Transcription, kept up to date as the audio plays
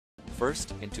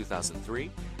first in 2003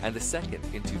 and the second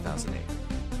in 2008.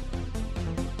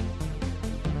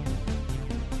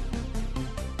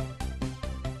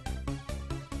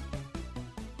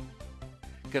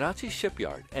 Karachi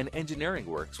Shipyard and Engineering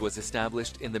Works was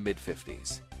established in the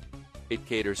mid-50s. It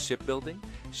caters shipbuilding,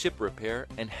 ship repair,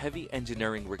 and heavy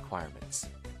engineering requirements.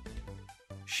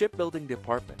 Shipbuilding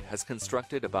Department has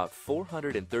constructed about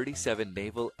 437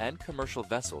 naval and commercial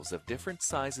vessels of different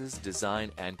sizes,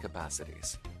 design, and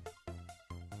capacities.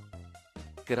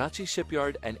 Karachi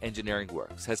Shipyard and Engineering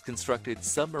Works has constructed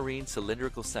submarine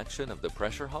cylindrical section of the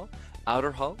pressure hull,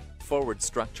 outer hull, forward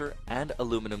structure, and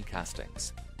aluminum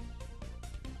castings.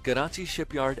 Karachi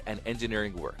Shipyard and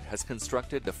Engineering Work has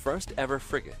constructed the first ever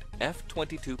frigate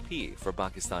F-22P for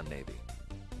Pakistan Navy.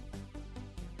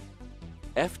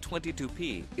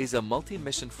 F-22P is a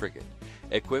multi-mission frigate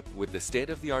equipped with the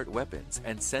state-of-the-art weapons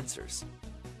and sensors.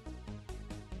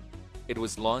 It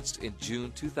was launched in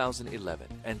June 2011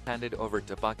 and handed over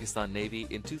to Pakistan Navy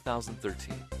in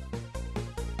 2013.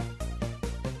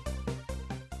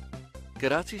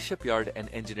 Karachi Shipyard and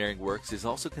Engineering Works is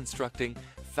also constructing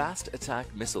Fast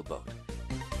Attack Missile Boat.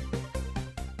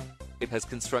 It has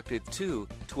constructed two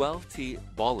 12T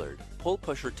Bollard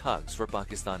pole-pusher tugs for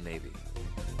Pakistan Navy.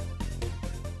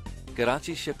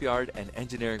 Karachi Shipyard and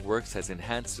Engineering Works has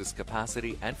enhanced its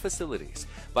capacity and facilities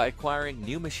by acquiring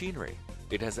new machinery.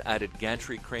 It has added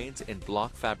gantry cranes in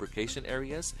block fabrication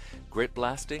areas, grit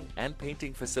blasting and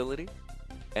painting facility,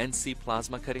 NC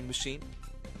plasma cutting machine,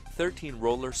 13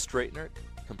 roller straightener,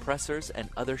 compressors, and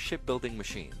other shipbuilding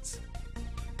machines.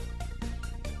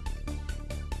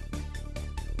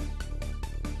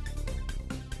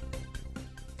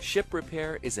 Ship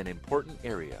repair is an important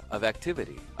area of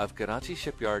activity of Karachi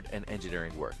Shipyard and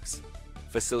Engineering Works.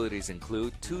 Facilities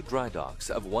include two dry docks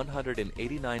of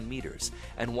 189 meters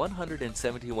and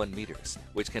 171 meters,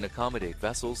 which can accommodate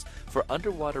vessels for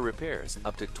underwater repairs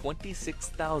up to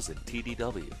 26,000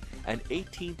 TDW and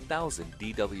 18,000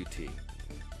 DWT.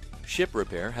 Ship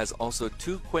repair has also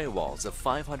two quay walls of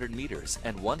 500 meters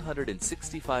and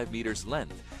 165 meters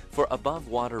length for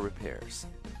above-water repairs.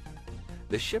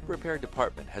 The Ship Repair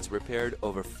Department has repaired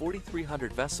over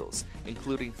 4,300 vessels,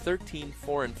 including 13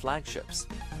 foreign flagships.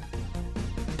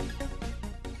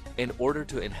 In order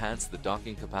to enhance the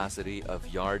docking capacity of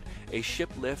yard, a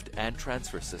ship lift and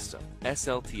transfer system,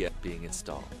 SLTS, being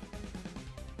installed.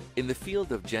 In the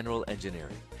field of general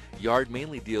engineering, yard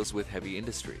mainly deals with heavy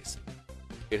industries.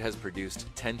 It has produced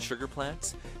 10 sugar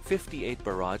plants, 58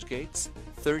 barrage gates,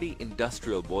 30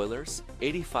 industrial boilers,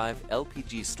 85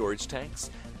 LPG storage tanks,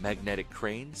 magnetic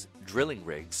cranes, drilling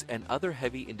rigs, and other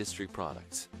heavy industry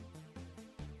products.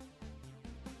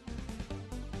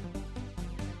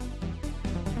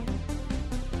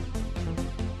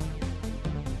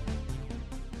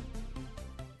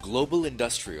 Global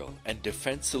Industrial and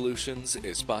Defense Solutions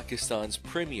is Pakistan's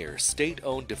premier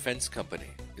state-owned defense company,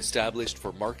 established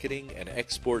for marketing and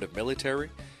export of military,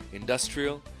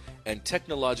 industrial, and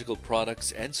technological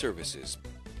products and services.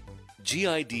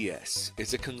 GIDS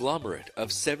is a conglomerate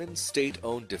of 7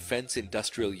 state-owned defense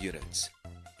industrial units,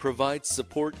 provides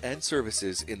support and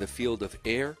services in the field of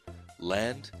air,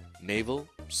 land, naval,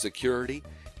 security,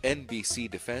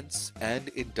 NBC defense, and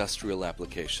industrial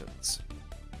applications.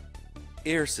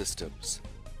 Air Systems.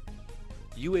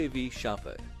 UAV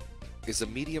Shapad is a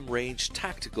medium-range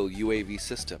tactical UAV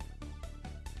system.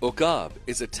 OCAB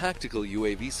is a tactical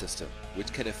UAV system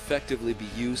which can effectively be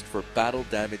used for battle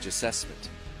damage assessment.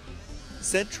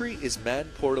 Sentry is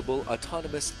man-portable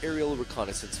autonomous aerial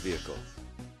reconnaissance vehicle.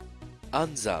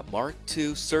 ANZA Mark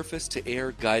II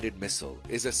surface-to-air guided missile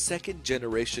is a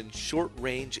second-generation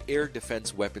short-range air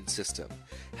defense weapon system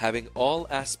having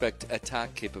all-aspect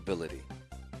attack capability.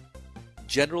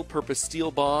 General-purpose steel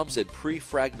bombs and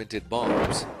pre-fragmented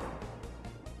bombs.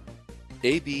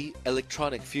 AB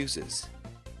electronic fuses.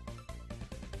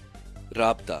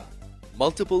 Rabta,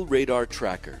 multiple radar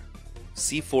tracker,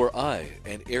 C4I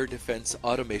and air defense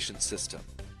automation system.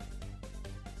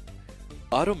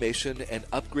 Automation and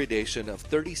upgradation of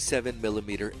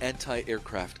 37mm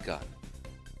anti-aircraft gun.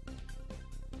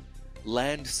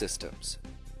 Land systems.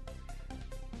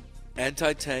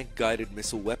 Anti-tank guided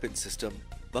missile weapon system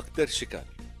Bakhtar Shikan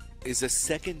is a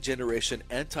second-generation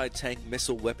anti-tank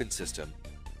missile weapon system.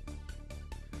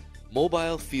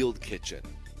 Mobile field kitchen.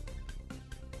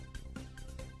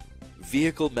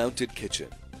 Vehicle-mounted kitchen.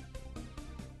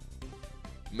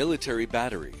 Military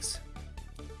batteries.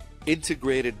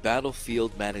 Integrated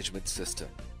battlefield management system.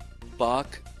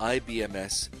 Pak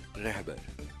IBMS Rehbar.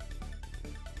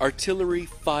 Artillery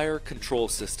fire control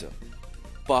system.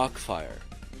 Pak Fire.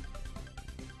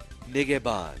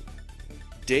 Nigeban.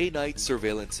 Day-night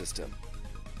surveillance system.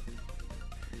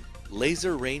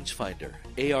 Laser Rangefinder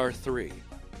AR3,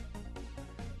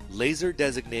 Laser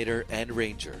Designator and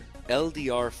Ranger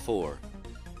LDR4,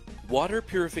 Water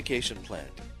Purification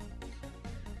Plant,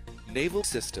 Naval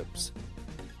Systems,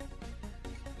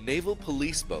 Naval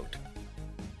Police Boat.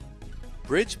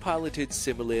 Bridge Piloted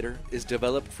Simulator is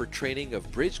developed for training of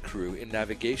bridge crew in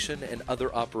navigation and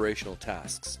other operational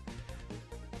tasks.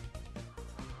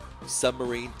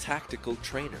 Submarine Tactical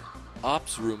Trainer,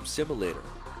 Ops Room Simulator.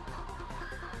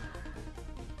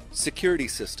 Security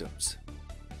Systems,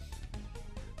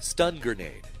 Stun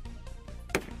Grenade,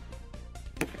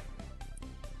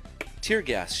 Tear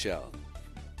Gas Shell,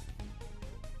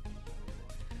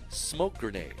 Smoke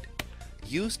Grenade,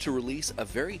 used to release a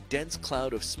very dense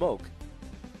cloud of smoke.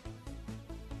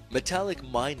 Metallic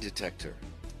Mine Detector,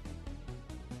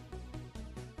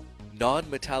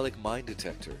 Non-Metallic Mine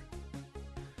Detector,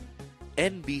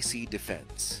 NBC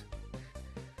Defense.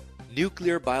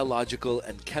 Nuclear, Biological,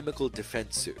 and Chemical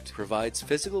Defense Suit provides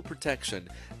physical protection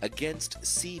against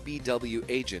CBW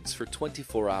agents for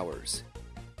 24 hours.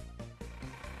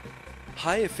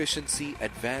 High Efficiency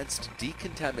Advanced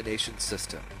Decontamination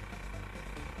System.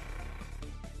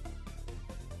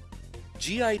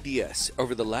 GIDS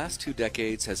over the last 2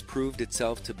 decades has proved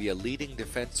itself to be a leading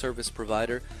defense service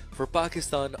provider for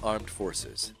Pakistan Armed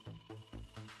Forces.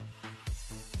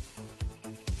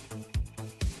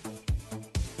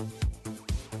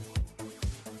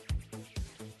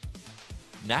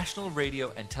 National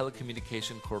Radio and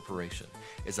Telecommunication Corporation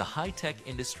is a high-tech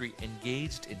industry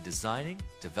engaged in designing,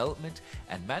 development,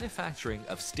 and manufacturing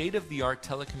of state-of-the-art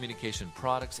telecommunication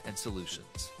products and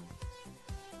solutions.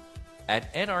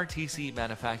 At NRTC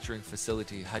Manufacturing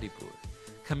Facility Haripur,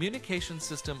 communication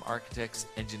system architects,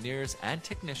 engineers, and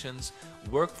technicians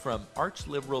work from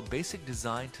arch-liberal basic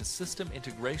design to system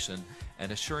integration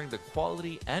and assuring the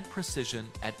quality and precision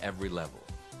at every level.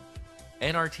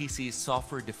 NRTC's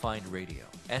software-defined radio,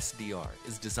 SDR,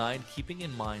 is designed keeping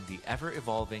in mind the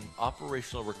ever-evolving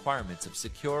operational requirements of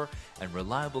secure and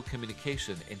reliable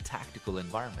communication in tactical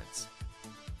environments.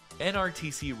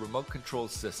 NRTC Remote Control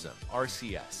System,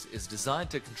 RCS, is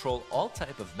designed to control all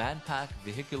type of man-packed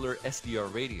vehicular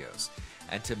SDR radios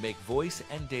and to make voice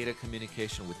and data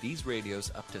communication with these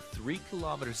radios up to 3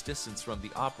 kilometers distance from the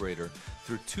operator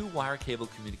through 2-wire cable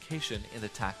communication in the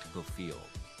tactical field.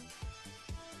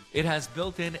 It has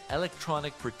built-in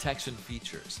electronic protection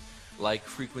features like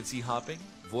frequency hopping,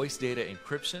 voice data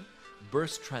encryption,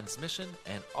 burst transmission,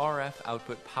 and RF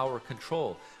output power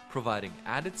control, providing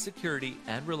added security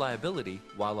and reliability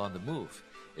while on the move,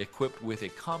 equipped with a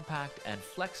compact and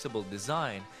flexible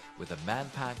design with a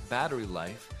man-packed battery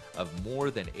life of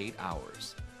more than 8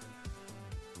 hours.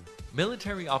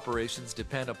 Military operations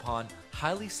depend upon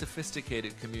highly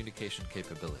sophisticated communication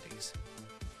capabilities.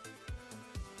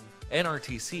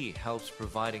 NRTC helps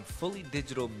providing fully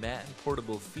digital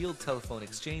man-portable field telephone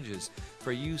exchanges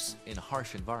for use in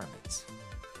harsh environments.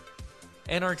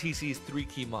 NRTC's 3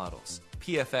 key models,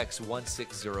 PFX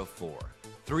 1604,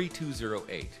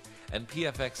 3208, and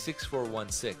PFX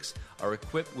 6416 are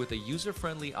equipped with a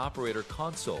user-friendly operator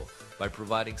console by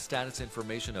providing status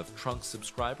information of trunk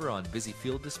subscriber on busy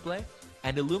field display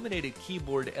and illuminated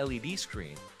keyboard LED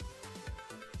screen.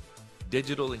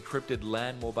 Digital encrypted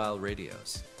LAN mobile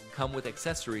radios come with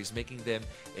accessories making them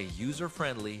a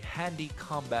user-friendly, handy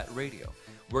combat radio,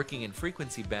 working in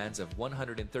frequency bands of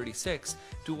 136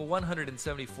 to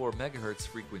 174 MHz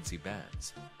frequency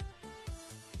bands.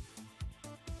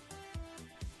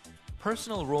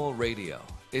 Personal Role Radio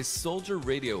is soldier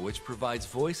radio which provides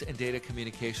voice and data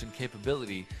communication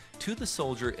capability to the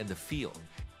soldier in the field.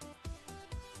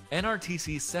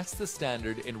 NRTC sets the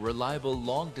standard in reliable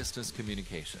long-distance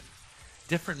communication.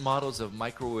 Different models of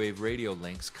microwave radio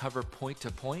links cover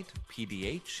point-to-point,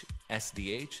 PDH,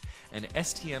 SDH, and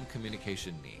STM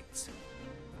communication needs.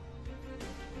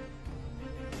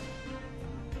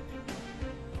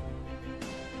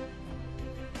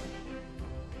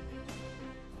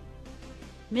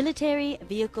 Military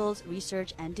Vehicles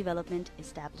Research and Development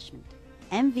Establishment,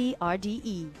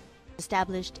 MVRDE,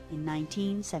 established in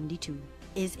 1972,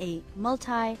 is a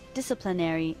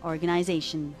multidisciplinary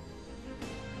organization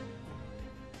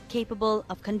capable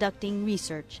of conducting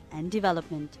research and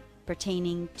development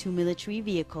pertaining to military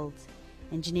vehicles,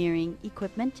 engineering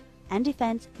equipment, and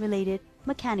defense-related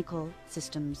mechanical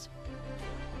systems.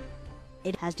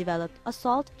 It has developed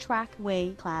Assault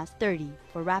Trackway Class 30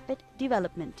 for rapid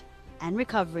development and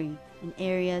recovery in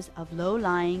areas of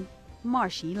low-lying,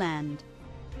 marshy land.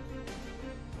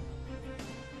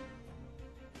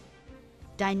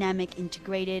 Dynamic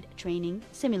Integrated Training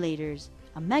Simulators,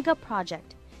 a mega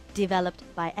project developed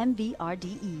by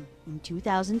MVRDE in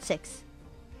 2006.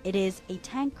 It is a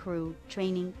tank crew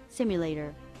training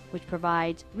simulator which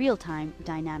provides real-time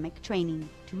dynamic training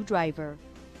to driver,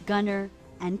 gunner,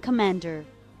 and commander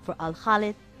for Al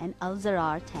Khalid and Al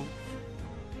Zarar tanks.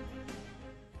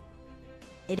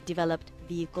 It developed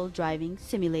vehicle driving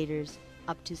simulators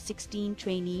up to 16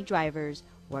 trainee drivers'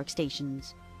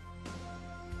 workstations.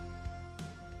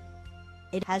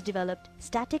 It has developed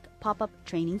Static Pop-Up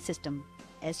Training System,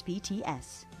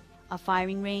 SPTS, a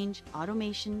firing range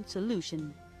automation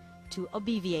solution to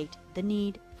obviate the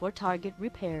need for target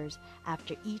repairs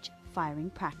after each firing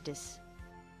practice.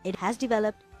 It has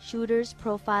developed Shooter's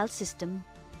Profile System.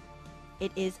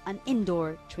 It is an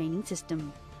indoor training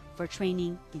system for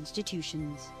training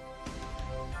institutions.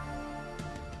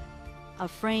 A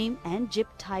frame and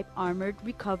jeep-type armored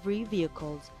recovery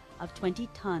vehicles of 20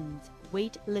 tons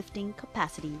weight-lifting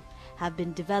capacity have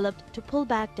been developed to pull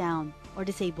back down or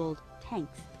disabled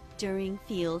tanks during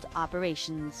field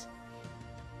operations.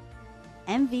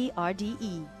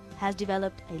 MVRDE has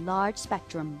developed a large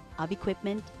spectrum of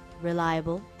equipment,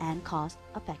 reliable and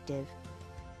cost-effective.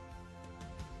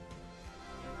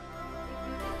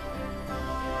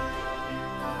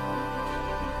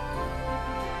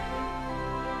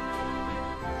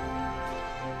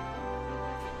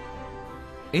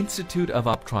 Institute of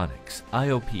Optronics,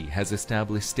 IOP, has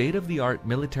established state-of-the-art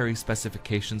military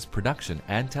specifications production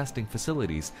and testing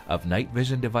facilities of night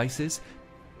vision devices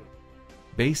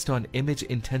based on image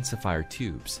intensifier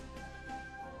tubes.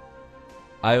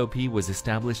 IOP was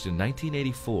established in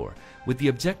 1984 with the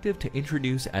objective to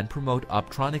introduce and promote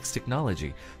optronics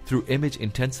technology through image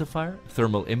intensifier,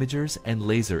 thermal imagers, and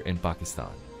laser in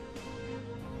Pakistan.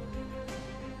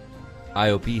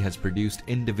 IOP has produced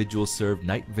individual-served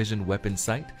night vision weapon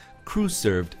sight,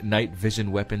 crew-served night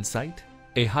vision weapon sight,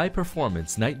 a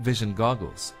high-performance night vision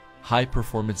goggles,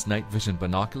 high-performance night vision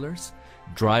binoculars,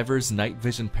 driver's night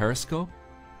vision periscope,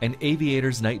 and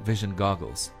aviator's night vision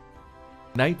goggles.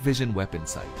 Night vision weapon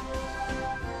sight.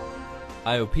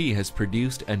 IOP has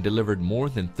produced and delivered more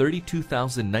than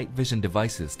 32,000 night vision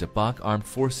devices to Pak Armed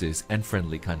Forces and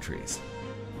friendly countries.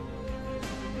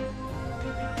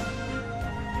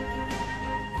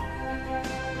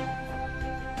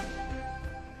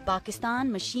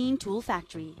 Pakistan Machine Tool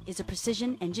Factory is a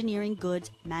precision engineering goods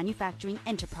manufacturing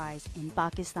enterprise in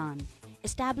Pakistan,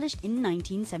 established in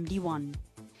 1971.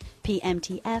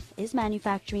 PMTF is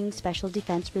manufacturing special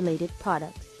defense-related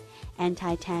products,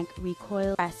 anti-tank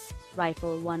recoil press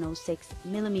rifle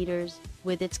 106mm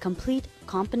with its complete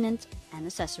components and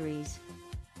accessories,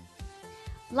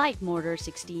 light mortar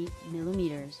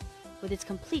 60mm with its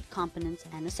complete components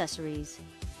and accessories,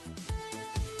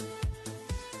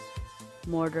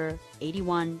 mortar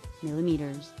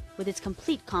 81mm with its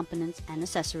complete components and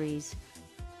accessories,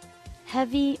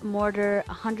 heavy mortar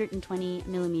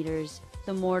 120mm.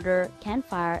 The mortar can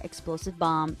fire explosive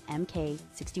bomb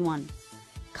MK61,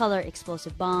 color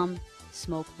explosive bomb,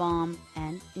 smoke bomb,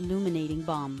 and illuminating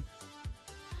bomb.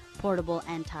 Portable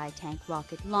anti-tank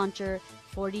rocket launcher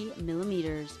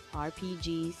 40mm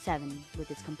RPG-7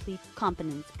 with its complete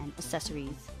components and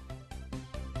accessories.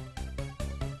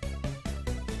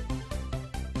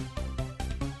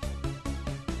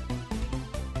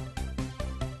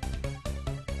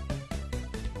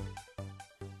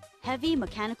 Heavy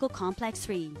Mechanical Complex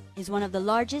 3 is one of the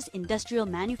largest industrial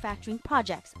manufacturing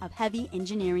projects of heavy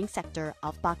engineering sector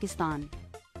of Pakistan.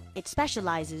 It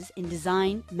specializes in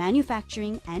design,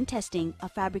 manufacturing, and testing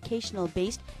of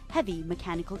fabricational-based heavy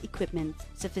mechanical equipment,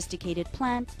 sophisticated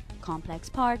plants, complex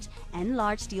parts, and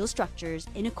large steel structures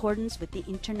in accordance with the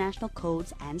international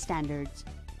codes and standards.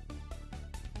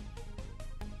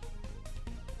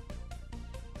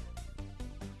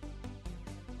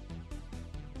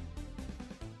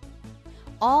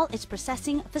 All its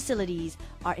processing facilities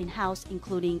are in-house,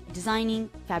 including designing,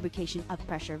 fabrication of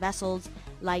pressure vessels,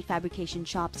 light fabrication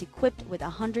shops equipped with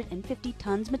 150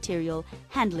 tons material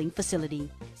handling facility,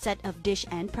 set of dish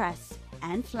and press,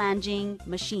 and flanging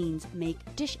machines make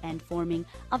dish end forming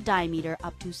of diameter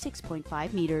up to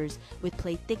 6.5 meters with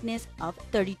plate thickness of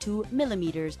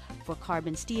 32mm for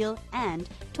carbon steel and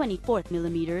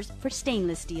 24mm for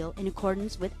stainless steel in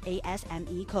accordance with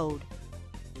ASME code.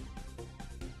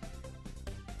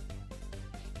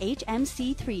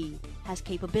 HMC3 has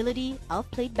capability of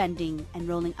plate bending and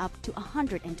rolling up to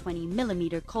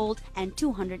 120mm cold and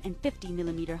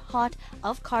 250mm hot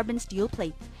of carbon steel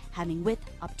plates having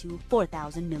width up to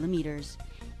 4,000mm.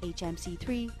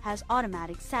 HMC3 has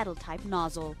automatic saddle type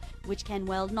nozzle which can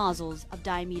weld nozzles of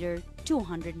diameter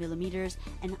 200mm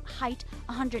and height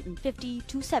 150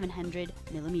 to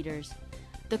 700mm.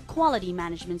 The quality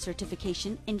management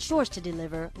certification ensures to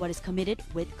deliver what is committed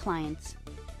with clients.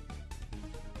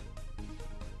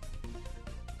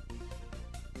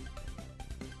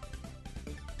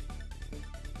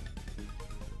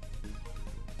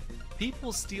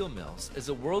 Peoples Steel Mills is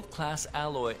a world-class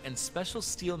alloy and special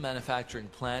steel manufacturing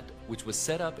plant which was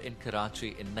set up in Karachi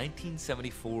in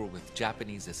 1974 with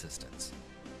Japanese assistance.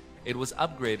 It was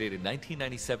upgraded in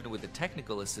 1997 with the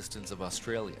technical assistance of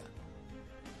Australia.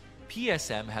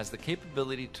 PSM has the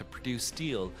capability to produce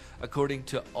steel according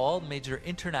to all major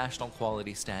international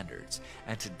quality standards,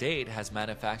 and to date has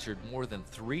manufactured more than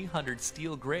 300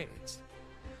 steel grades.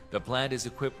 The plant is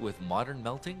equipped with modern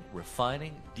melting,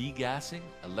 refining, degassing,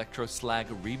 electroslag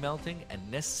remelting,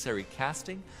 and necessary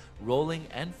casting, rolling,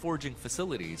 and forging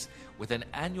facilities with an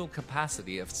annual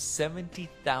capacity of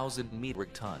 70,000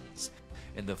 metric tons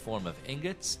in the form of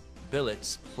ingots,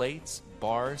 billets, plates,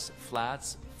 bars,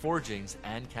 flats, forgings,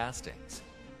 and castings.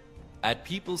 At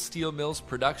Peoples Steel Mills,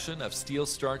 production of steel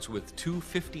starts with two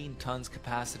 15 tons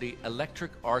capacity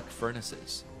electric arc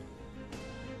furnaces.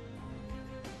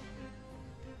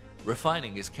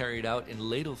 Refining is carried out in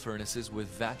ladle furnaces with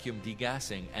vacuum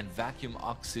degassing and vacuum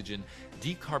oxygen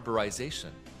decarburization.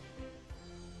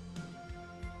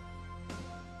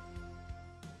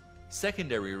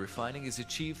 Secondary refining is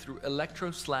achieved through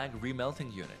electroslag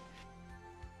remelting unit.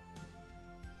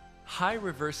 High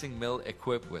reversing mill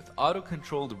equipped with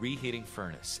auto-controlled reheating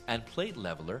furnace and plate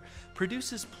leveler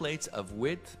produces plates of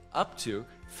width up to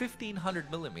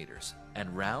 1500 millimeters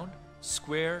and round,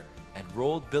 square, and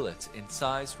rolled billets in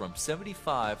size from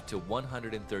 75 to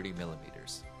 130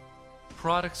 millimeters.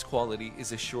 Products quality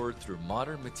is assured through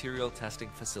modern material testing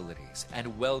facilities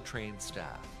and well-trained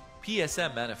staff.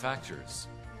 PSM manufactures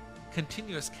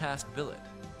continuous cast billet,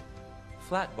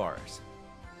 flat bars,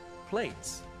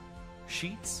 plates,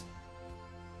 sheets,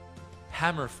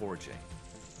 hammer forging,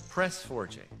 press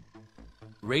forging,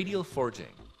 radial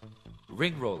forging,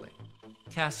 ring rolling,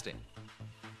 casting,